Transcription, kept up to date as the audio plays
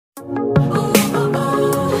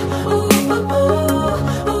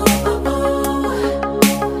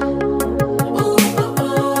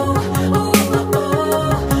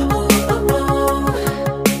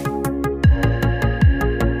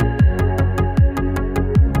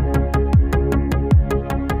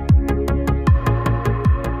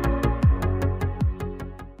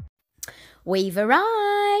We've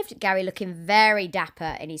arrived. Gary looking very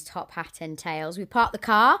dapper in his top hat and tails. We parked the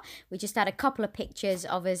car. We just had a couple of pictures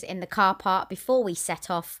of us in the car park before we set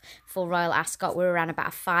off for Royal Ascot. We were around about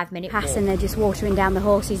a 5-minute pass and they're just watering down the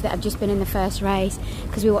horses that have just been in the first race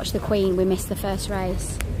because we watched the Queen. We missed the first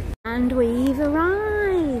race. And we've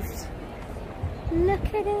arrived.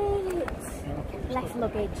 Look at it. Less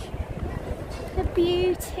luggage. The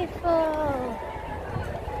beautiful.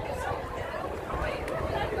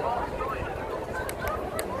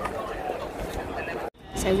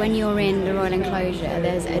 So when you're in the Royal Enclosure,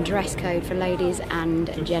 there's a dress code for ladies and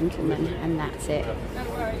gentlemen, and that's it.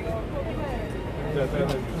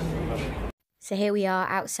 So here we are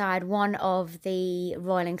outside one of the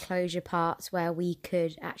Royal Enclosure parts where we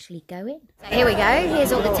could actually go in. So here we go,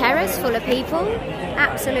 here's all the terrace full of people,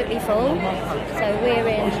 absolutely full. So we're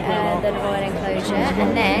in the Royal Enclosure,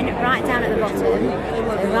 and then right down at the bottom, so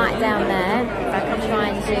right down there, if I can try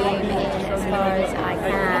and zoom in as far as I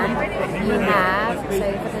can, you have, so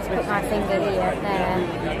if I just put my finger here, there,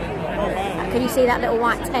 can you see that little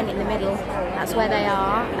white tent in the middle? That's where they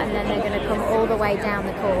are, and then they're going to come all the way down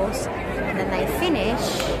the course, and then they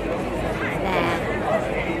finish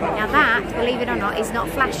there. Now that, believe it or not, is not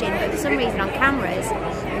flashing, but for some reason on cameras,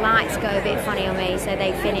 lights go a bit funny on me, so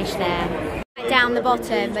they finish there. Down the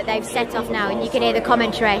bottom, but they've set off now, and you can hear the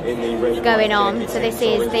commentary going on. So this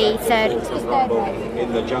is the third race.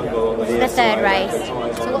 The third race.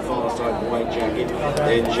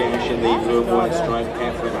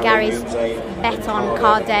 Gary's bet on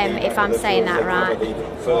Cardem, if I'm saying that right.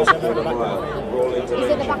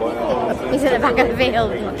 He's at the back of the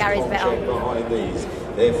field. What Gary's bet on.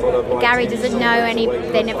 Gary doesn't know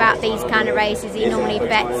anything about these kind of races. He normally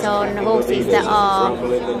bets on horses that are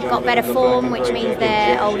got better form, which means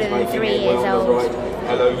they're older than 3 years old.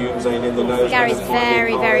 Gary's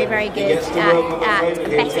very, very, very good at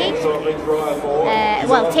betting.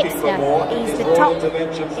 Well, tipster. He's the top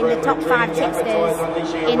in the top 5 tipsters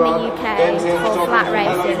in the UK for flat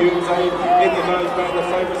racing.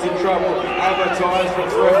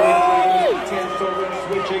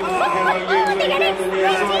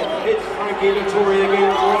 It's Frankie Dettori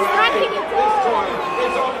again. Frankie Dettori.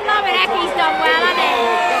 He's done well, hasn't he?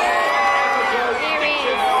 Here he is.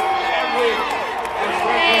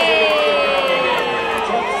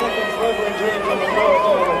 Top second forever in dreams on the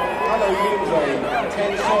road. Hello, Yunze.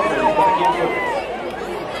 10 seconds back into it.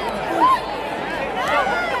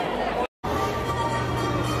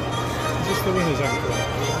 Is this the winner's enclosure?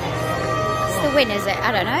 The winners,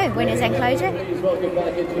 I don't know, winners enclosure?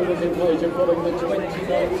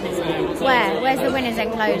 Where? Where's the winners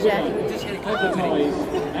enclosure?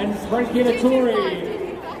 And Frankie Dettori.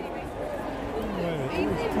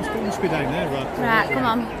 Must be down there, right? Right, come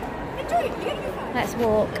on. Let's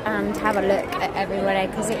walk and have a look at everywhere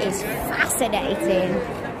because it is fascinating.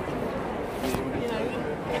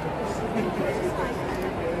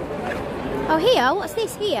 Oh, here? What's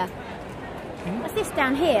this here? What's this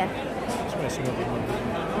down here? So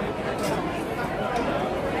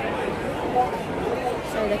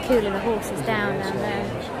they're cooling the horses down there.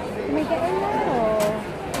 Can we get in there or?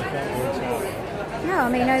 No, I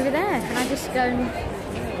mean over there. Can I just go and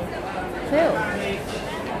fill?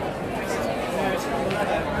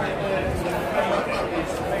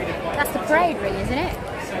 That's the parade ring, isn't it?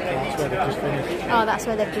 That's where they've just finished. Oh, that's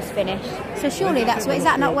where they've just finished. So surely that's where, is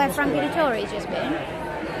that not where Frankie Dettori's just been?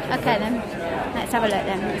 Okay then, let's have a look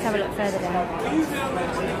then. Let's have a look further down.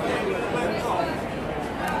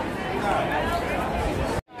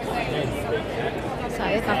 So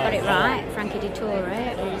if I've got it right, Frankie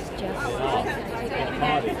Dettori is just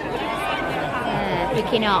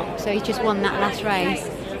picking up. So he's just won that last race,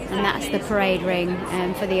 and that's the parade ring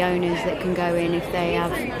for the owners that can go in if they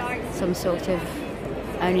have some sort of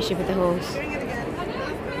ownership of the horse.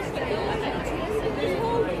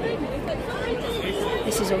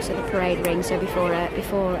 This is also the parade ring, so before a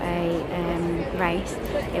race,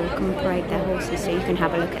 they will come and parade their horses, so you can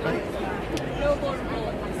have a look at them.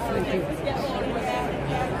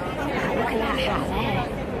 Look at that hat there.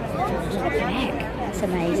 What the heck? That's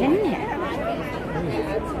amazing, isn't it?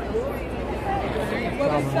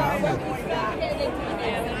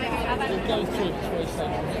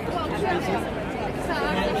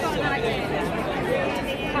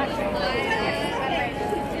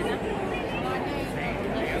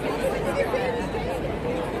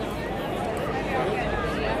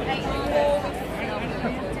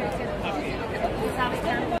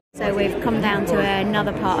 So we've come down to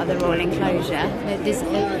another part of the Royal Enclosure. The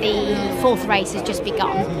fourth race has just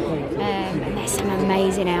begun, and there's some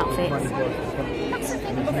amazing outfits.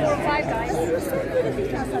 Number 4 and 5, guys.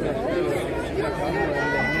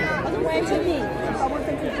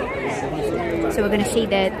 So we're going to see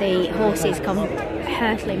the horses come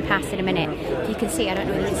hurtling past in a minute. If you can see, I don't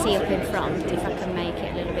know if you can see up in front, if I can make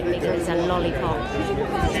it a little bit bigger, there's a lollipop.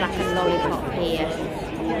 There's like a lollipop here.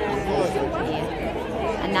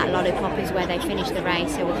 And that lollipop is where they finish the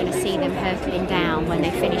race, so we're going to see them hurtling down when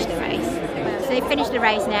they finish the race. So they've finished the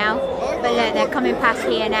race now, but look, they're coming past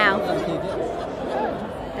here now.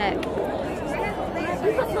 Look.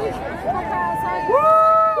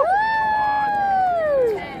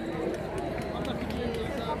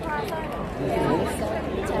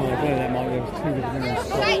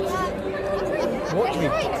 Watch me.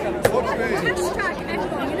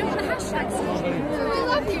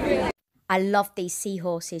 I love these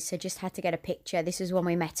seahorses, so just had to get a picture. This is when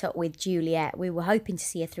we met up with Juliette. We were hoping to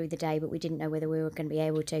see her through the day, but we didn't know whether we were going to be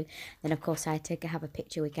able to. Then, of course, I had to have a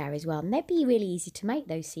picture with Gary as well. And they'd be really easy to make,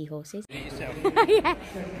 those seahorses. Yeah,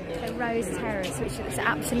 the Rose Terrace, which looks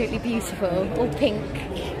absolutely beautiful. All pink.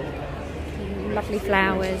 Lovely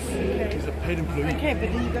flowers. Okay, but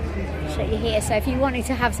Show you here. So if you wanted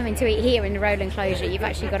to have something to eat here in the Royal Enclosure, you've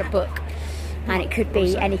actually got a book. And it could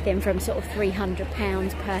be anything from sort of £300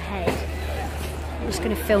 per head. I'm just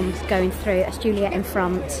going to film going through. That's Juliette in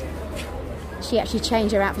front. She actually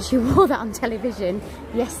changed her outfit. She wore that on television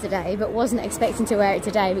yesterday, but wasn't expecting to wear it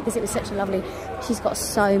today because it was such a lovely... She's got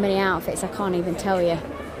so many outfits, I can't even tell you.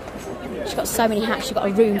 She's got so many hats. She's got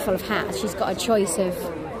a room full of hats. She's got a choice of,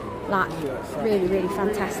 like, really, really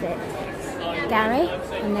fantastic. Gary,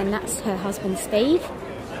 and then that's her husband, Steve.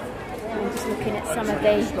 I'm just looking at some of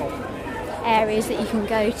the areas that you can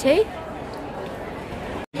go to.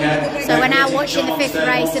 So we're now watching the 5th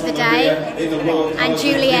race of the day, and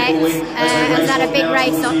Juliette has had a big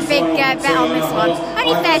race on, bet on this one.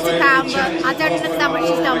 Only £30, but I don't understand what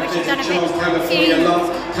she's done, but she's done a bit, few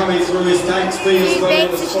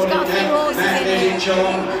bits, and she's got a few horses in there.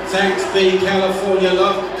 Thanks B, California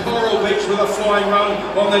Love, Coral Beach with a flying run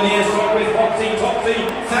on the near side with Topsy.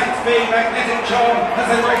 Thanks B, Magnetic Charm as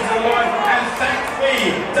they race to the line, and thanks B,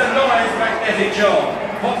 denies Magnetic Charm.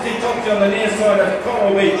 Topsy on the near side of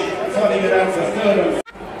Coral Beach, fighting it out for third.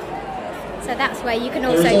 So that's where you can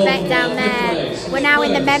also bet down there. We're now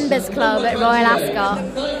in the members club at Royal Ascot,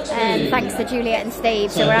 thanks to Juliette and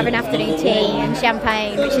Steve. So we're having afternoon tea and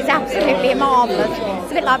champagne, which is absolutely marvellous.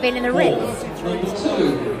 It's a bit like being in the Ritz. Look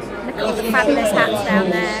at all the fabulous hats down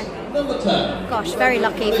there. Gosh, very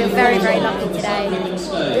lucky. Feel very, very lucky today.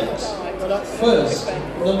 First,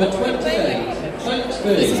 number 28.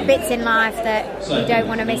 These are bits in life that you don't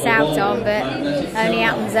want to miss out on, but only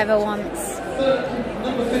happens ever once.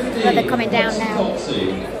 But they're coming down now.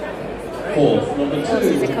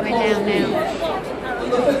 Horses are coming down now.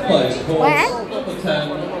 Where?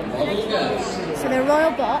 So the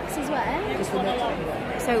Royal Box is where?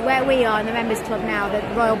 So where we are in the members club now, the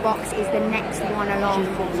Royal Box is the next one along.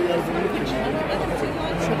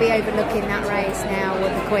 She'll be overlooking that race now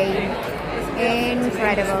with the Queen.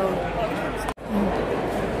 Incredible.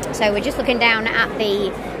 So we're just looking down at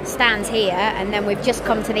the stands here, and then we've just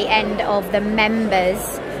come to the end of the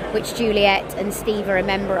members, which Juliette and Steve are a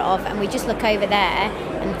member of, and we just look over there,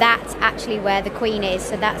 and that's actually where the Queen is.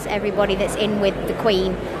 So that's everybody that's in with the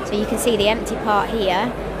Queen. So you can see the empty part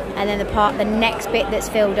here, and then the next bit that's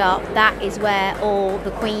filled up, that is where all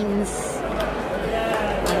the Queens,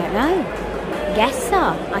 I don't know, guests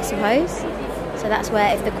are, I suppose. So that's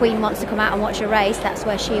where, if the Queen wants to come out and watch a race, that's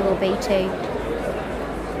where she will be too.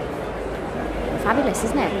 Fabulous,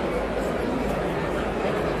 isn't it?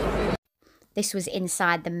 This was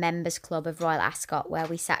inside the members club of Royal Ascot, where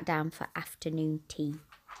we sat down for afternoon tea.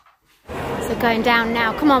 So going down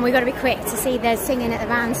now. Come on, we've got to be quick to see they're singing at the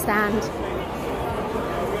bandstand.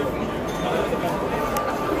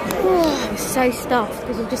 Oh, I'm so stuffed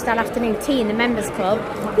because we've just had afternoon tea in the members club.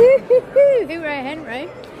 Hooray, Henry!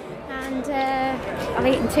 And I've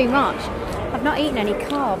eaten too much. I've not eaten any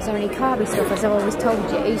carbs or any carby stuff, as I've always told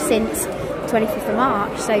you, since 25th of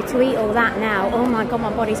March. So to eat all that now, oh my god, my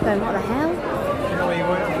body's going, what the hell? You know where you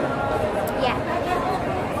were? Yeah.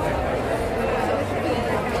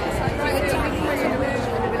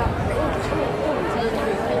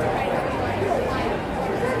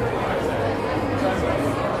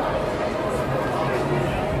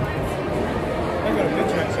 They've got a good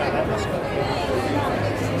track out of this.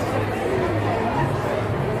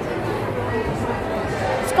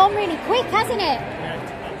 It's gone really quick, hasn't it?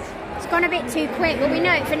 It's gone a bit too quick, but we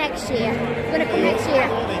know it for next year. It's going to come next year.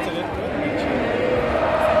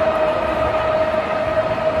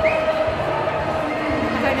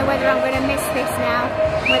 I don't know whether I'm going to miss this now,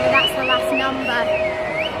 whether that's the last number.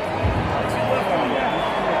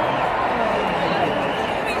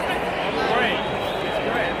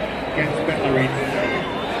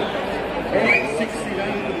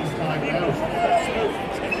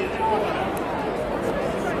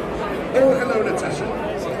 Oh, hello, Natasha.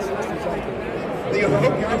 The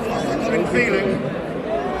hook I've been feeling.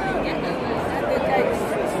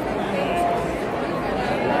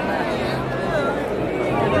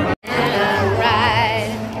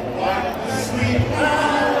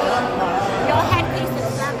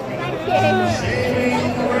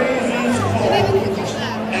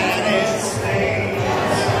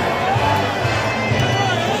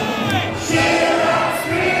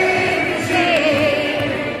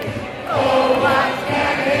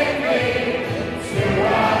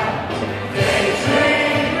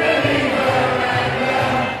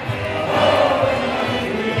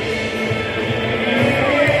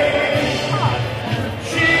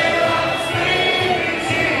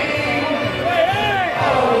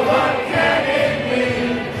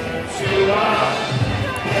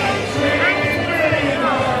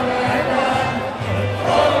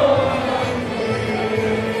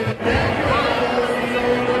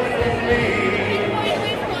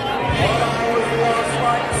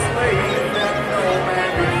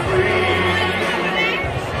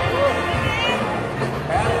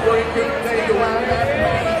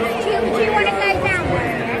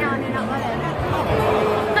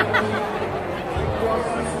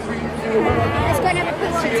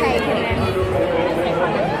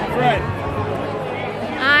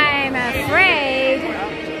 I'm afraid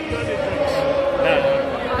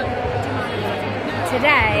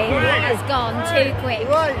today has gone too quick.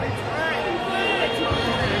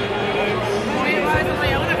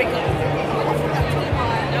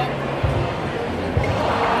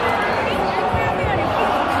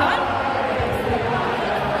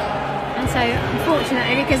 And so,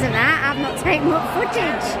 unfortunately, because of that, I've not taken much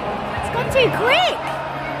footage. It's gone too quick.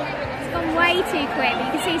 It's gone way too quick. But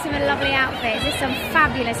you can see some lovely outfits. There's some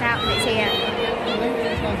fabulous outfits here.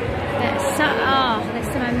 There's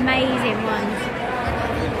some amazing ones.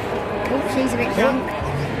 Oh, she's a bit drunk.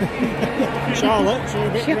 Charlotte's a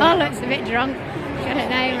bit Charlotte's a bit drunk. She's got her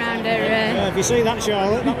name round her. if you see that,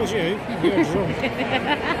 Charlotte, that was you. You're drunk.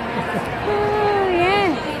 Oh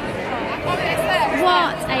yeah.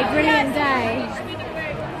 What a brilliant day.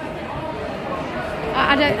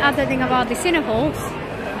 I don't think I've hardly seen a horse.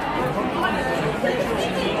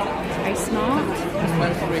 Very smart.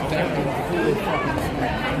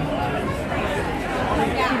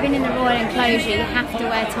 If you've been in the Royal Enclosure, you have to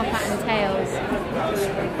wear top hat and tails.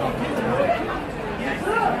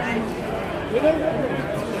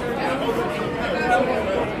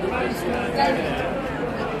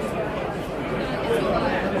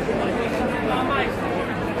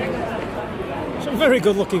 Some very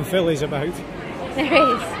good looking fillies about. There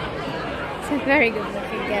is. Some very good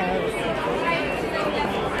looking girls.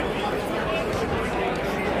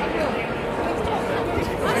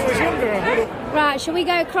 Right, shall we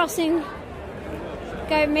go crossing,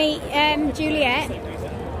 go meet Juliette?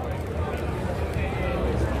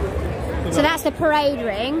 So that's the parade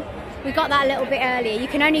ring. We got that a little bit earlier. You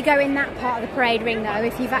can only go in that part of the parade ring though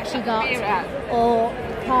if you've actually got or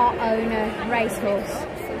part owner racehorse.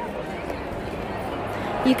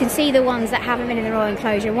 You can see the ones that haven't been in the Royal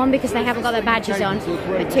Enclosure. One, because they haven't got their badges on,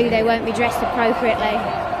 but two, they won't be dressed appropriately.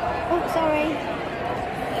 Oh, sorry.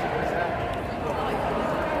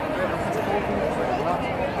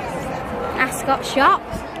 Ascot shop.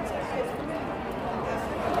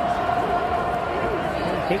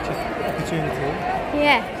 Picture opportunity.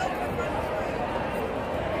 Yeah.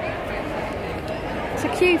 It's a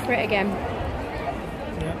queue for it again.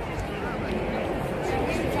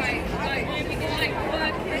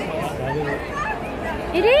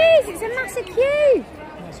 It is! It's a massive queue!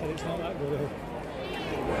 I said it's not that good.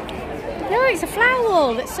 No, it's a flower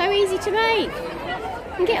wall that's so easy to make.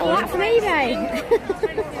 You can get all that from eBay.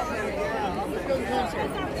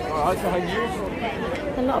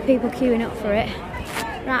 A lot of people queuing up for it.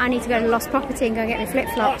 Right, I need to go to Lost Property and go get my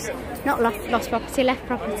flip-flops. Not Lost Property, Left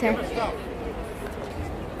Property.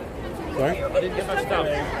 Sorry? I didn't get my stuff.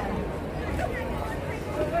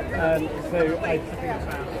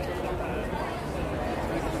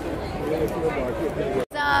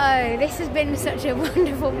 So this has been such a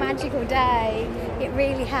wonderful, magical day. It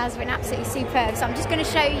really has been absolutely superb. So I'm just going to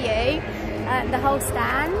show you the whole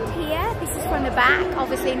stand here. This is from the back,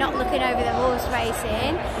 obviously not looking over the horse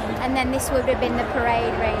racing. And then this would have been the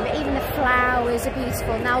parade ring. But even the flowers are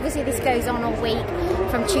beautiful. Now obviously this goes on all week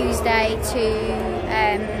from Tuesday to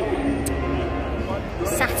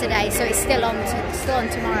Saturday, so it's still on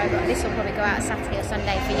tomorrow, but this will probably go out Saturday or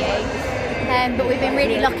Sunday for you. But we've been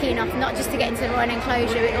really lucky enough not just to get into the Royal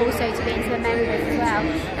Enclosure, but also to be into the members as well.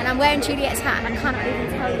 And I'm wearing Juliette's hat, and I cannot even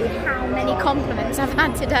tell you how many compliments I've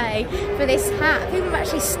had today for this hat. People have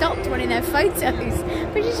actually stopped wanting their photos,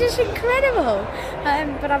 which is just incredible.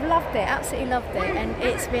 But I've loved it, absolutely loved it, and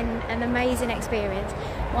it's been an amazing experience.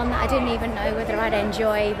 One that I didn't even know whether I'd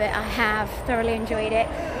enjoy, but I have thoroughly enjoyed it.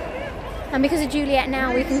 And because of Juliette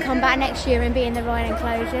now, we can come back next year and be in the Royal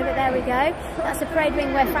Enclosure. But there we go. That's the parade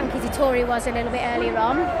ring where Frankie Dettori was a little bit earlier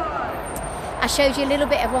on. I showed you a little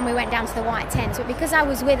bit of when we went down to the white tents, but because I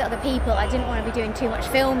was with other people, I didn't want to be doing too much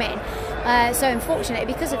filming. So unfortunately,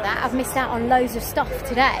 because of that, I've missed out on loads of stuff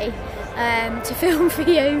today to film for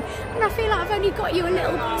you. And I feel like I've only got you a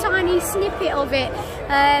little tiny snippet of it.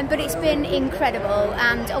 But it's been incredible.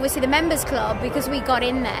 And obviously the Members Club, because we got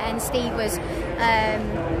in there and Steve was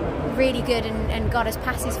really good and got us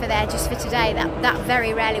passes for there just for today. That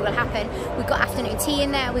very rarely will happen. We've got afternoon tea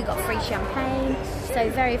in there, we've got free champagne, so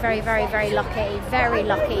very lucky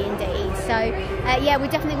indeed. So yeah, we're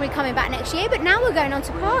definitely going to be coming back next year, but now we're going on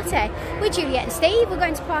to party with Juliette and Steve. We're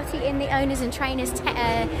going to party in the owners and trainers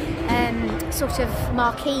sort of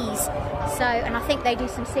marquees. So, and I think they do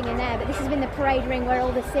some singing there, but this has been the parade ring where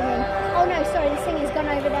all the singing, oh no, sorry, the singing's gone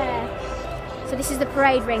over there. So this is the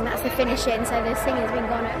parade ring, that's the finishing, so the singer's been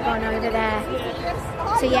gone over there.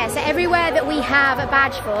 So yeah, so everywhere that we have a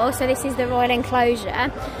badge for, so this is the Royal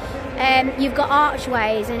Enclosure, you've got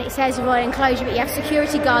archways and it says Royal Enclosure, but you have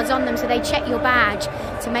security guards on them, so they check your badge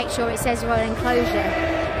to make sure it says Royal Enclosure.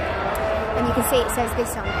 And you can see it says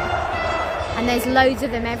this on it. And there's loads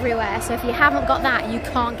of them everywhere, so if you haven't got that, you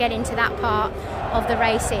can't get into that part of the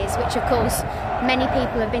races, which of course many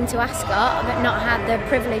people have been to Ascot but not had the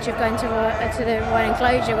privilege of going to the Royal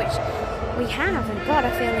Enclosure, which we have, and God, I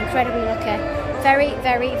feel incredibly lucky.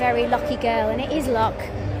 Very lucky girl, and it is luck.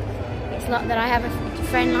 It's luck that I have a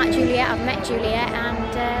friend like Juliette. I've met Juliette and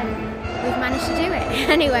we've managed to do it.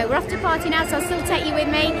 Anyway, we're off to party now, so I'll still take you with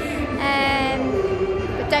me.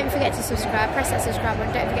 But don't forget to subscribe, press that subscribe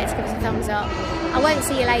button, don't forget to give us a thumbs up. I won't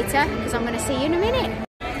see you later because I'm going to see you in a minute.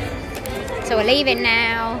 So we're leaving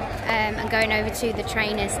now and going over to the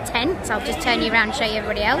trainers' tent. So I'll just turn you around and show you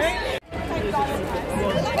everybody else.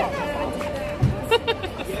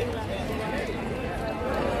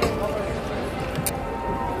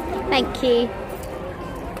 Thank you.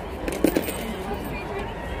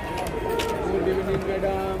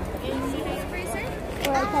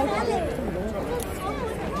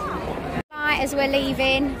 Right, as we're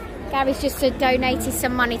leaving, Gary's just donated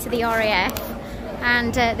some money to the RAF.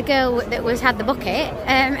 And the girl that had the bucket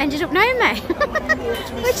ended up knowing me,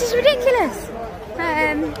 which is ridiculous.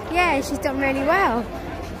 Yeah, she's done really well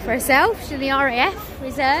for herself. She's in the RAF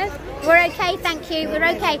Reserve. We're okay, thank you. We're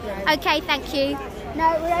okay. Okay, thank you.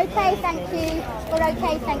 No, we're okay, thank you. We're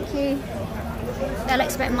okay, thank you. They'll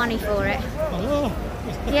expect money for it.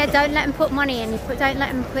 Yeah, don't let them put money in. Don't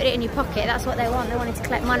let them put it in your pocket. That's what they want. They wanted to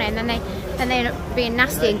collect money, and then they end up being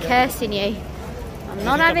nasty and cursing you. I'm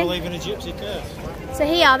not having. I believe in a gypsy curse. So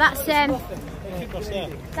here, that's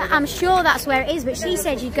I'm sure that's where it is, but she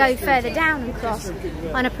said you go further down and cross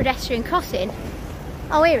on a pedestrian crossing.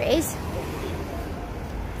 Oh, here it is.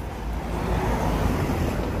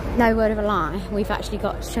 No word of a lie, we've actually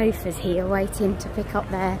got chauffeurs here waiting to pick up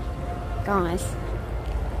their guys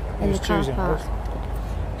in the car park.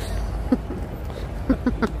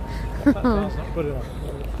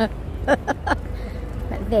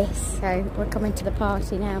 Like this, so we're coming to the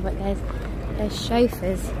party now, but there's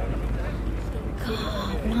chauffeurs.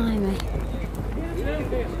 God, blimey.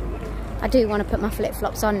 I do want to put my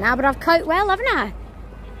flip-flops on now, but I've coped well, haven't I?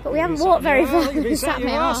 But we haven't walked very far. You've been sat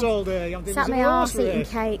my arse all day. Sat my arse eating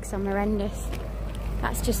cakes. I'm horrendous.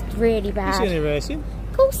 That's just really bad. You seen any racing?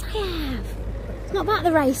 Of course I have. It's not about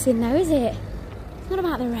the racing though, is it? It's not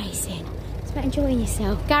about the racing. It's about enjoying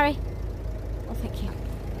yourself. Gary? Oh, thank you.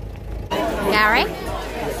 Gary?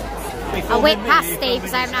 I whipped past Steve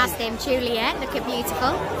because I haven't asked him. Juliette, looking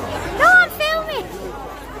beautiful. No, I'm filming.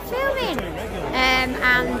 I'm filming.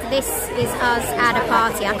 And this is us at a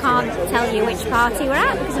party. I can't tell you which party we're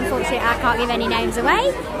at because unfortunately I can't give any names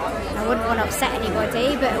away. I wouldn't want to upset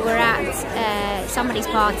anybody, but we're at somebody's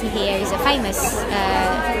party here who's a famous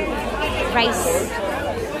race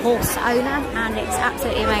horse owner, and it's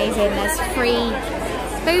absolutely amazing. There's free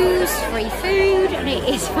booze, free food, and it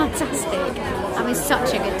is fantastic. Having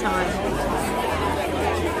such a good time.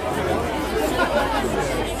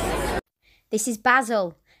 This is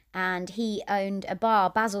Basil. and he owned a bar,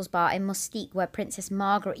 Basil's Bar, in Mustique, where Princess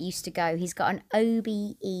Margaret used to go. He's got an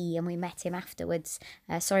OBE, and we met him afterwards.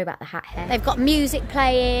 Sorry about the hat hair. They've got music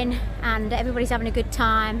playing, and everybody's having a good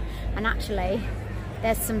time. And actually,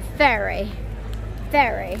 there's some very,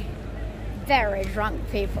 very, very drunk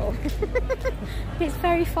people. It's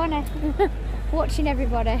very funny watching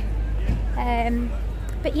everybody.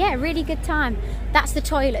 But yeah, really good time. That's the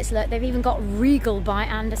toilets. Look, they've even got Regal by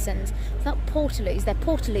Anderson's. It's not Portaloos, they're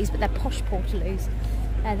Portaloos, but they're posh Portaloos.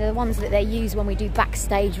 They're the ones that they use when we do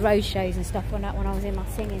backstage road shows and stuff when I was in my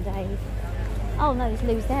singing days. Oh no, there's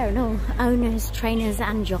loos there and all. Owners, trainers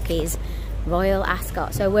and jockeys. Royal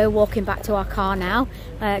Ascot. So we're walking back to our car now.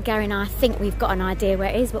 Gary and I think we've got an idea where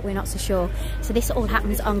it is, but we're not so sure. So this all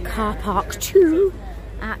happens on car park 2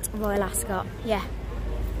 at Royal Ascot. Yeah.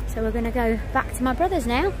 So we're going to go back to my brother's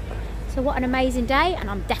now. So what an amazing day, and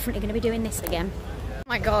I'm definitely going to be doing this again. Oh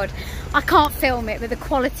my God, I can't film it with the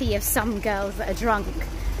quality of some girls that are drunk.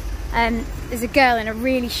 There's a girl in a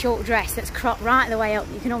really short dress that's cropped right the way up.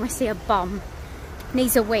 You can almost see her bum.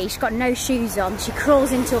 Needs a wee. She's got no shoes on. She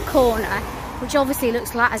crawls into a corner, which obviously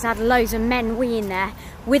looks like has had loads of men weeing there,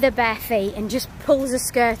 with her bare feet, and just pulls her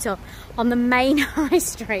skirt up on the main high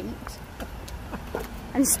street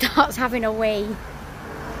and starts having a wee.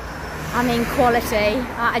 I mean, quality.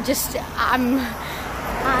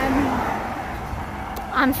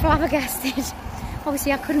 I'm flabbergasted.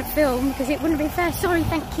 Obviously I couldn't film because it wouldn't be fair. Sorry,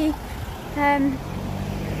 thank you.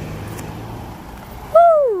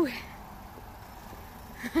 Woo!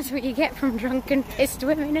 That's what you get from drunken pissed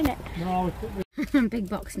women, isn't it? No, Big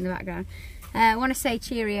box in the background. I want to say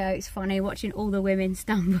cheerio. It's funny watching all the women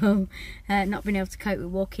stumble, not being able to cope with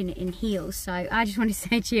walking in heels. So I just want to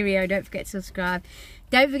say cheerio. Don't forget to subscribe.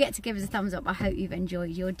 Don't forget to give us a thumbs up. I hope you've enjoyed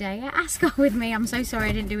your day at Ascot with me. I'm so sorry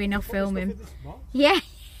I didn't do enough filming. Yeah,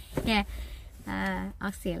 yeah.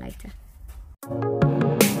 I'll see you later.